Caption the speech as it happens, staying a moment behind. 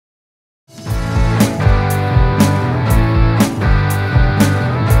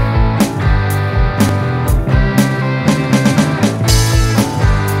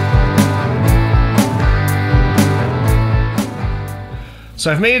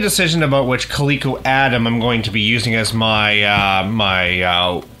So I've made a decision about which Coleco Adam I'm going to be using as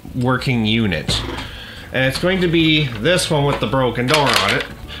my working unit. And it's going to be this one with the broken door on it,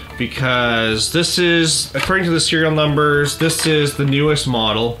 because this is, according to the serial numbers, this is the newest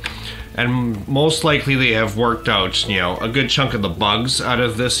model, and most likely they have worked out, you know, a good chunk of the bugs out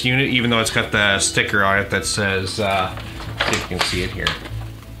of this unit, even though it's got the sticker on it that says, see if you can see it here.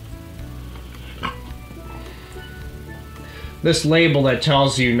 This label that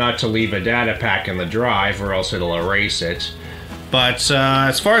tells you not to leave a data pack in the drive or else it'll erase it. But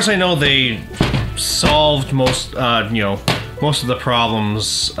as far as I know, they solved most, you know, most of the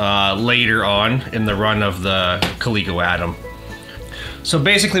problems later on in the run of the Coleco Adam. So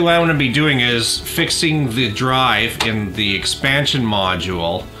basically what I'm going to be doing is fixing the drive in the expansion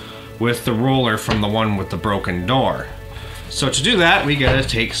module with the roller from the one with the broken door. So to do that, we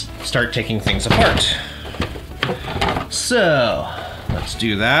gotta start taking things apart. So, let's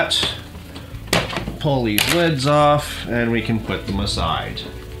do that. Pull these lids off, and we can put them aside.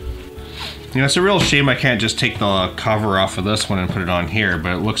 You know, it's a real shame I can't just take the cover off of this one and put it on here,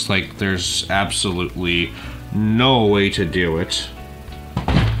 but it looks like there's absolutely no way to do it.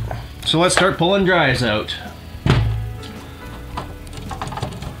 So let's start pulling drives out.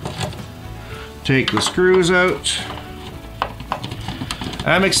 Take the screws out.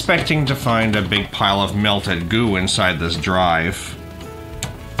 I'm expecting to find a big pile of melted goo inside this drive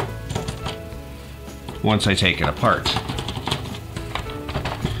once I take it apart.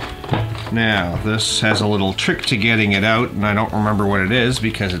 Now, this has a little trick to getting it out, and I don't remember what it is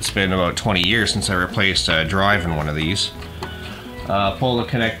because it's been about 20 years since I replaced a drive in one of these. Pull the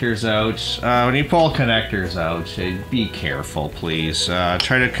connectors out. When you pull connectors out, be careful, please. Try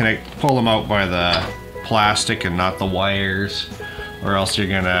to pull them out by the plastic and not the wires, or else you're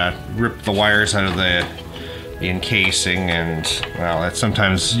gonna rip the wires out of the encasing, and well, that's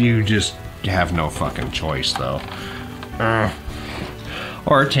sometimes you just have no fucking choice though.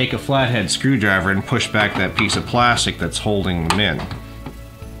 Or take a flathead screwdriver and push back that piece of plastic that's holding them in.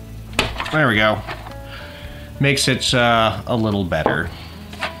 There we go. Makes it a little better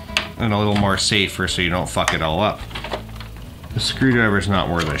and a little more safer so you don't fuck it all up. The screwdriver's not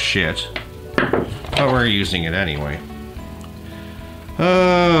worth a shit, but we're using it anyway.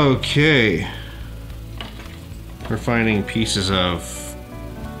 Okay, we're finding pieces of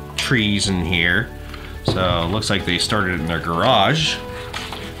trees in here, so it looks like they started in their garage.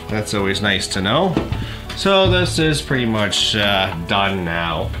 That's always nice to know. So this is pretty much done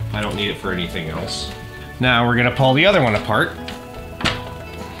now. I don't need it for anything else. Now we're gonna pull the other one apart,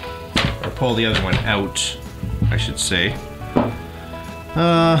 or pull the other one out, I should say.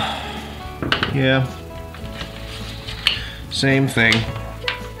 Yeah. Same thing.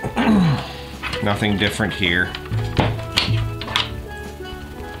 Nothing different here.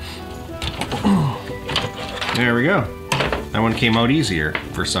 There we go. That one came out easier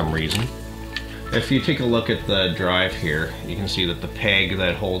for some reason. If you take a look at the drive here, you can see that the peg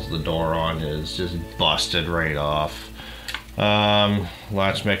that holds the door on is just busted right off.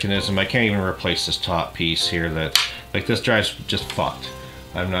 Latch mechanism, I can't even replace this top piece here. Like this drive's just fucked.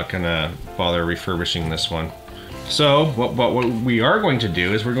 I'm not gonna bother refurbishing this one. So what we are going to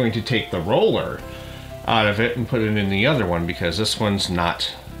do is we're going to take the roller out of it and put it in the other one, because this one's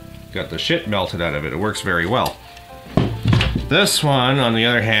not got the shit melted out of it. It works very well. This one, on the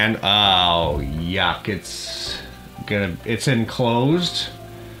other hand, oh yuck, it's enclosed,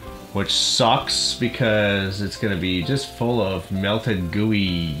 which sucks because it's gonna be just full of melted,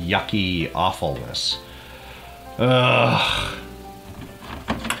 gooey, yucky awfulness. Ugh.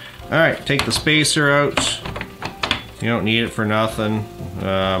 All right, take the spacer out. You don't need it for nothing.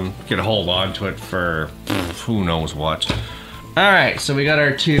 You can hold on to it for who knows what. All right, so we got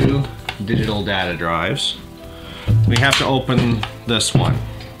our two digital data drives. We have to open this one.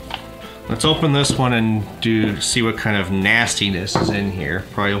 Let's open this one and see what kind of nastiness is in here.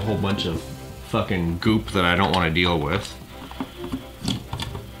 Probably a whole bunch of fucking goop that I don't want to deal with.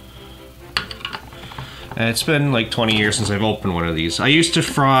 And it's been like 20 years since I've opened one of these. I used to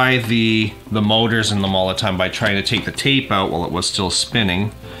fry the motors in them all the time by trying to take the tape out while it was still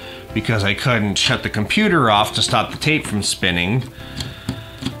spinning, because I couldn't shut the computer off to stop the tape from spinning,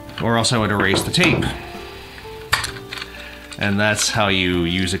 or else I would erase the tape. And that's how you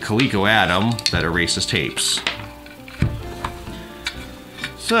use a Coleco Adam that erases tapes.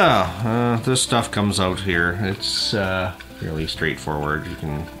 So, this stuff comes out here. It's really straightforward. You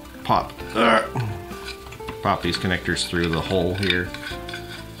can pop these connectors through the hole here.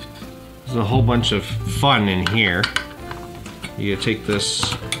 There's a whole bunch of fun in here. You take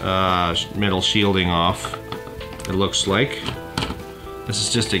this metal shielding off, it looks like. This is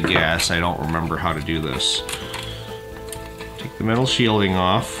just a guess. I don't remember how to do this. Take the metal shielding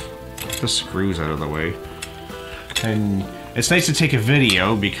off. Get the screws out of the way. And it's nice to take a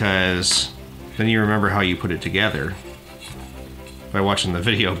video because then you remember how you put it together by watching the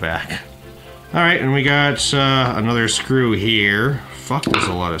video back. Alright, and we got another screw here. Fuck, there's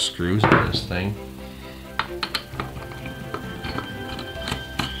a lot of screws in this thing.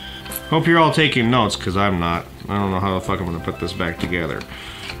 Hope you're all taking notes, because I'm not. I don't know how the fuck I'm going to put this back together.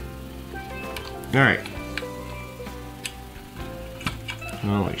 Alright.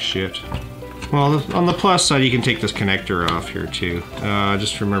 Holy shit. Well, on the plus side, you can take this connector off here, too.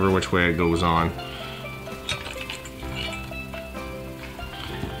 Just remember which way it goes on.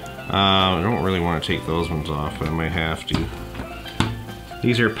 I don't really want to take those ones off, but I might have to.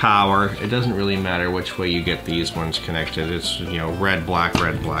 These are power. It doesn't really matter which way you get these ones connected. It's, you know, red, black,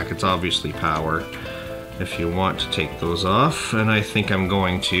 red, black. It's obviously power if you want to take those off, and I think I'm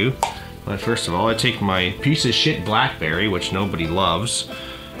going to. But first of all, I take my piece of shit BlackBerry, which nobody loves,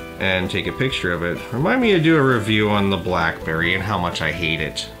 and take a picture of it. Remind me to do a review on the BlackBerry and how much I hate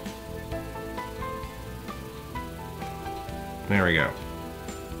it. There we go.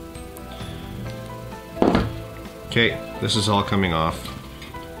 Okay, this is all coming off.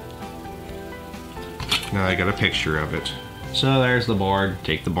 Now I got a picture of it. So there's the board.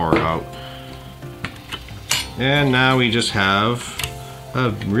 Take the board out. And now we just have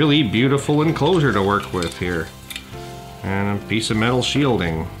a really beautiful enclosure to work with here. And a piece of metal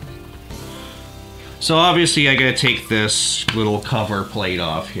shielding. So obviously I gotta take this little cover plate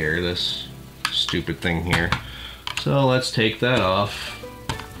off here, this stupid thing here. So let's take that off.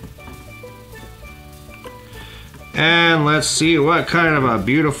 And let's see what kind of a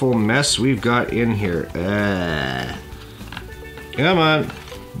beautiful mess we've got in here. Come on,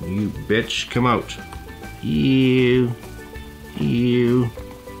 you bitch, come out. You.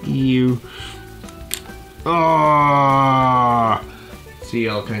 Oh! See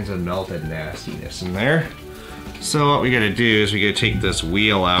all kinds of melted nastiness in there. So what we gotta do is we gotta take this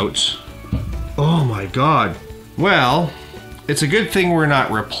wheel out. Oh my god. Well, it's a good thing we're not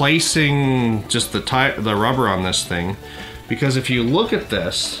replacing just the rubber on this thing, because if you look at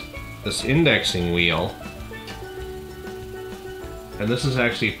this indexing wheel, and this is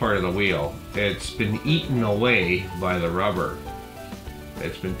actually part of the wheel, it's been eaten away by the rubber.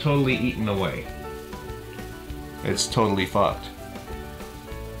 It's been totally eaten away. It's totally fucked.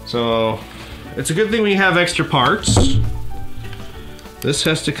 So it's a good thing we have extra parts. This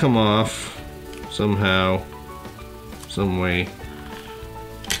has to come off somehow. Some way.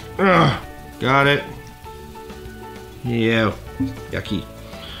 Ugh, got it. Yeah, yucky.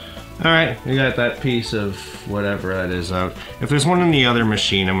 Alright, we got that piece of whatever that is out. If there's one in the other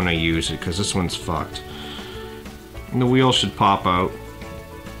machine, I'm gonna use it because this one's fucked. And the wheel should pop out.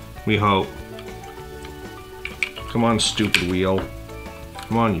 We hope. Come on, stupid wheel.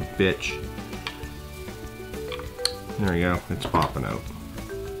 Come on, you bitch. There we go, it's popping out.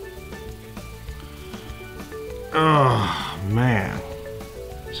 Oh man.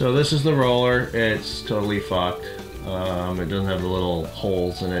 So this is the roller. It's totally fucked. It doesn't have the little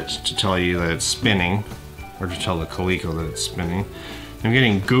holes in it to tell you that it's spinning, or to tell the Coleco that it's spinning. I'm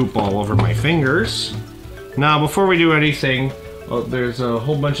getting goop all over my fingers. Now before we do anything, well, there's a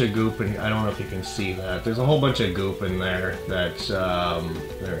whole bunch of goop, and I don't know if you can see that. There's a whole bunch of goop in there that,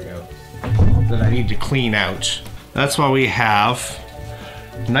 there we go, that I need to clean out. That's why we have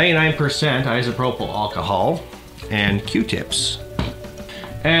 99% isopropyl alcohol and Q-tips.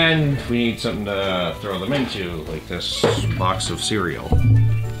 And we need something to throw them into, like this box of cereal.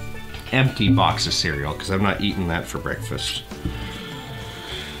 Empty box of cereal, because I'm not eating that for breakfast.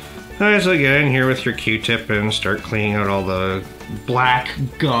 Alright, so get in here with your Q-tip and start cleaning out all the black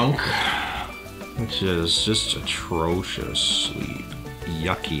gunk, which is just atrociously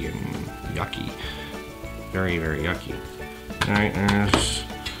yucky and yucky. Very, very yucky. Alright,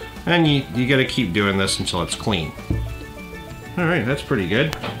 and you gotta keep doing this until it's clean. Alright, that's pretty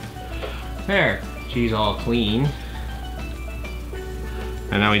good. There, she's all clean.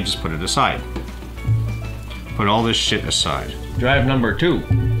 And now we just put it aside. Put all this shit aside. Drive number 2.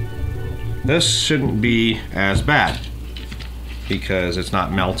 This shouldn't be as bad because it's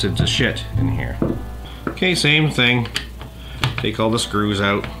not melted to shit in here. Okay, same thing. Take all the screws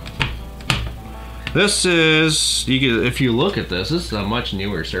out. This is, if you look at this is a much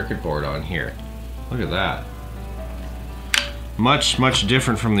newer circuit board on here. Look at that. Much, much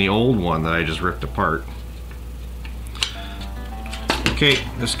different from the old one that I just ripped apart. Okay,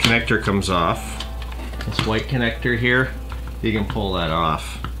 this connector comes off. This white connector here, you can pull that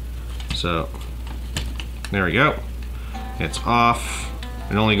off. So, there we go. It's off.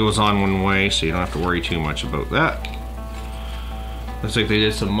 It only goes on one way, so you don't have to worry too much about that. Looks like they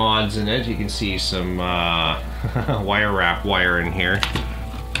did some mods in it. You can see some wire wrap wire in here.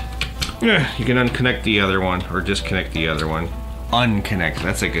 Yeah, you can unconnect the other one or disconnect the other one. Unconnect,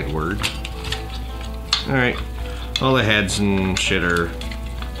 that's a good word. Alright, all the heads and shit are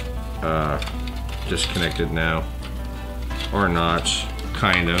disconnected now. Or not,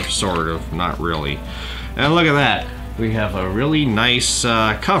 kind of, sort of, not really. And look at that, we have a really nice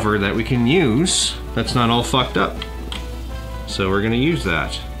cover that we can use that's not all fucked up. So we're gonna use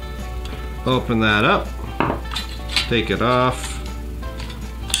that. Open that up, take it off.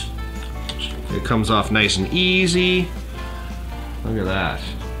 It comes off nice and easy. Look at that.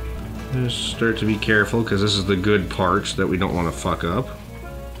 Just start to be careful because this is the good parts that we don't want to fuck up.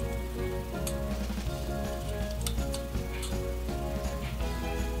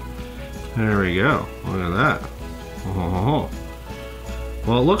 There we go. Look at that. Oh.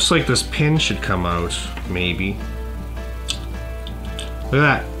 Well, it looks like this pin should come out, maybe. Look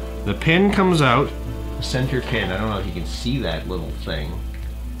at that. The pin comes out. The center pin. I don't know if you can see that little thing.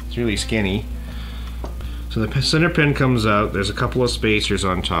 It's really skinny. So the center pin comes out. There's a couple of spacers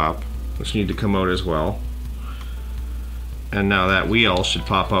on top, which need to come out as well. And now that wheel should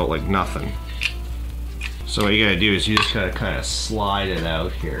pop out like nothing. So what you gotta do is you just gotta kind of slide it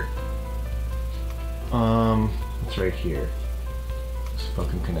out here. It's right here. This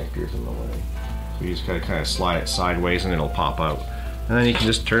fucking connector's in the way. So you just gotta kind of slide it sideways and it'll pop out. And then you can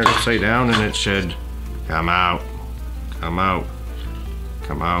just turn it upside down and it should come out. Come out.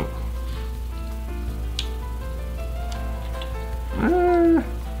 Come out.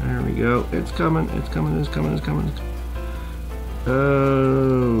 There we go. It's coming. It's coming. It's coming. It's coming.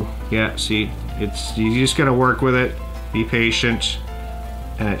 Oh, yeah. See, it's you just gotta work with it. Be patient,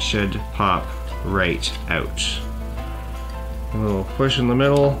 and it should pop right out. A little push in the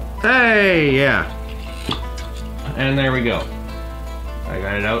middle. Hey, yeah. And there we go. I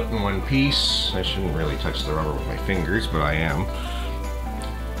got it out in one piece. I shouldn't really touch the rubber with my fingers, but I am.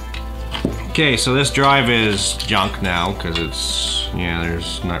 Okay, so this drive is junk now because it's, yeah,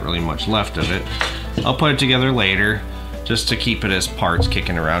 there's not really much left of it. I'll put it together later just to keep it as parts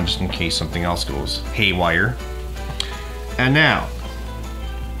kicking around just in case something else goes haywire. And now,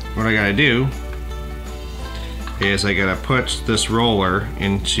 what I gotta do is I gotta put this roller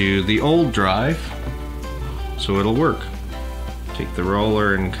into the old drive so it'll work. Take the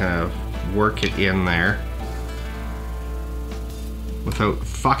roller and kind of work it in there without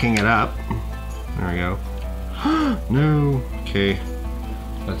fucking it up. There we go. No. Okay.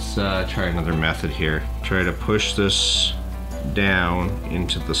 Let's try another method here. Try to push this down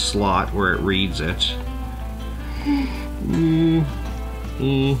into the slot where it reads it.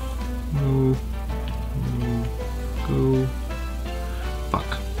 Go.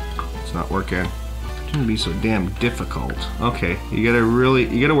 Fuck. It's not working. It shouldn't be so damn difficult. Okay, you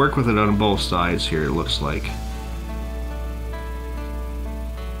gotta work with it on both sides here, it looks like.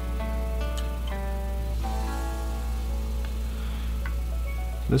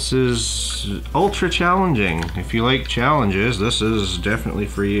 This is ultra challenging. If you like challenges, this is definitely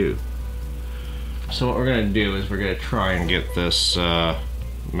for you. So what we're gonna do is we're gonna try and get this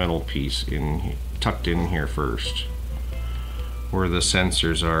metal piece tucked in here first, where the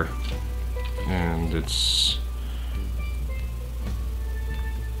sensors are, and it's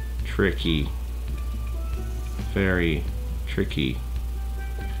tricky, very tricky.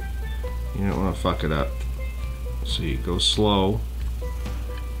 You don't want to fuck it up, so you go slow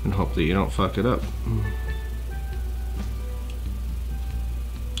and hope that you don't fuck it up.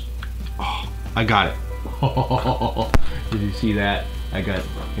 Oh, I got it. Did you see that?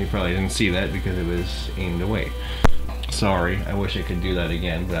 You probably didn't see that because it was aimed away. Sorry, I wish I could do that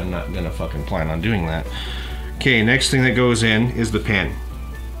again, but I'm not gonna fucking plan on doing that. Okay, next thing that goes in is the pin.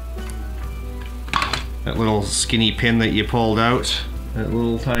 That little skinny pin that you pulled out, that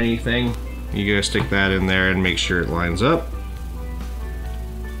little tiny thing, you gotta stick that in there and make sure it lines up.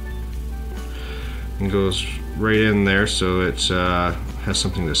 And goes right in there so it has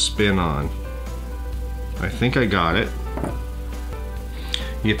something to spin on. I think I got it.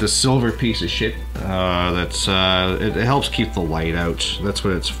 You get this silver piece of shit it helps keep the light out. That's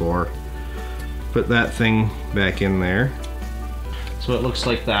what it's for. Put that thing back in there. So it looks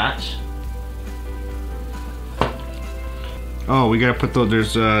like that. Oh, we gotta put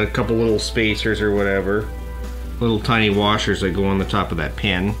there's a couple little spacers or whatever. Little tiny washers that go on the top of that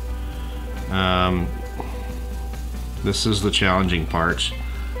pin. This is the challenging part.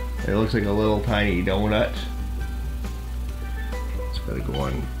 It looks like a little tiny donut. It's got to go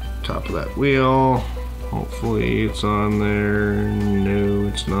on top of that wheel. Hopefully it's on there. No,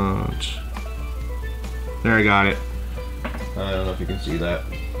 There, I got it. I don't know if you can see that.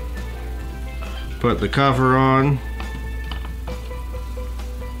 Put the cover on.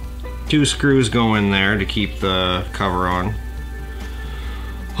 2 screws go in there to keep the cover on.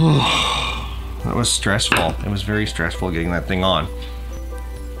 Oh, that was stressful. It was very stressful getting that thing on.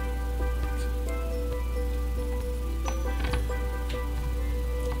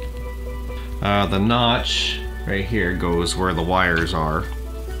 The notch right here goes where the wires are.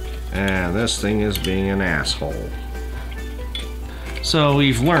 And this thing is being an asshole. So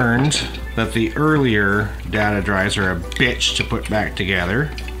we've learned that the earlier data drives are a bitch to put back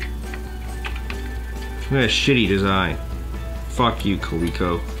together. Look at a shitty design. Fuck you,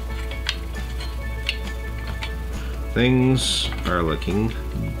 Coleco. Things are looking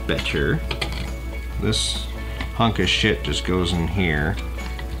better. This hunk of shit just goes in here.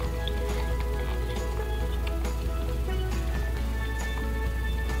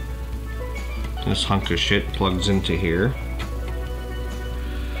 This hunk of shit plugs into here.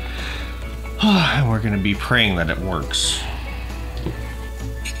 And we're gonna be praying that it works.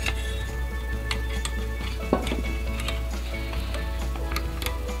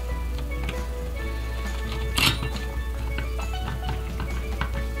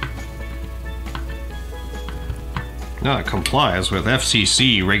 Now it complies with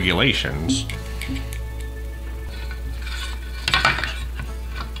FCC regulations.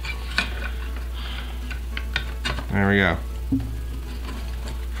 There we go.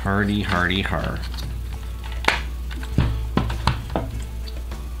 Hardy, hardy, har.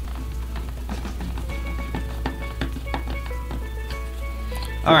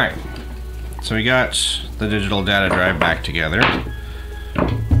 Alright, so we got the digital data drive back together.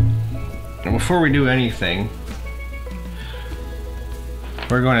 And before we do anything,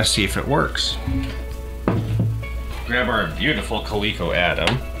 we're going to see if it works. Grab our beautiful Coleco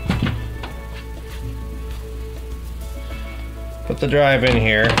Adam. Put the drive in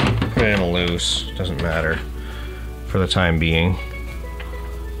here, put it in loose, doesn't matter for the time being.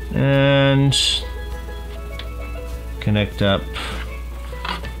 And connect up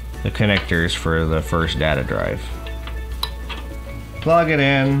the connectors for the first data drive. Plug it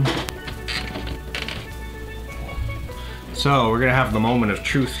in. So we're gonna have the moment of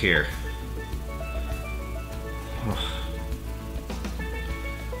truth here.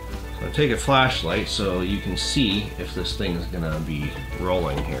 Take a flashlight so you can see if this thing is gonna be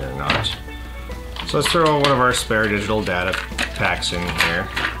rolling here or not. So let's throw one of our spare digital data packs in here.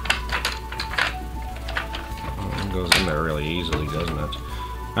 Oh, it goes in there really easily, doesn't it?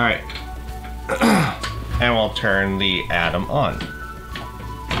 Alright. And we'll turn the Adam on.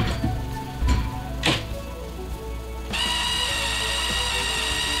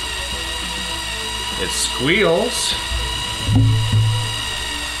 It squeals.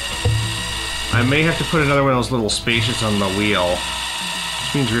 I may have to put another one of those little spacers on the wheel,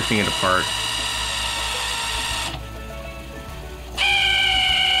 which means ripping it apart.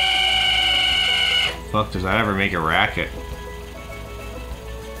 Fuck, does that ever make a racket?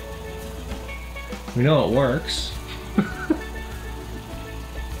 We know it works.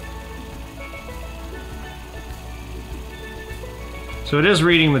 So it is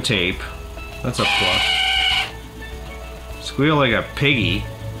reading the tape. That's a plus. Squeal like a piggy.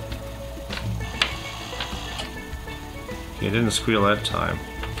 It didn't squeal that time.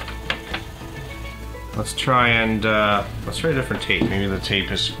 Let's try a different tape. Maybe the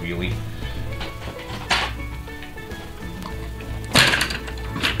tape is squealy.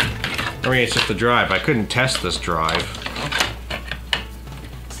 Or maybe it's just the drive. I couldn't test this drive.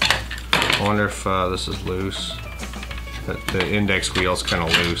 I wonder if this is loose. The index wheel's kind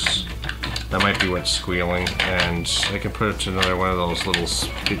of loose. That might be what's squealing. And I can put it to another one of those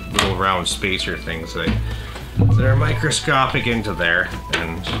little round spacer things that are microscopic into there,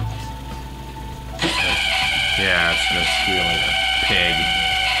 and yeah, it's gonna squeal like a pig.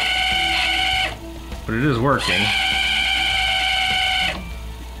 But it is working.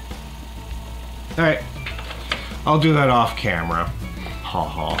 Alright. I'll do that off camera. Ha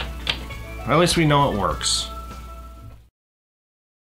ha. At least we know it works.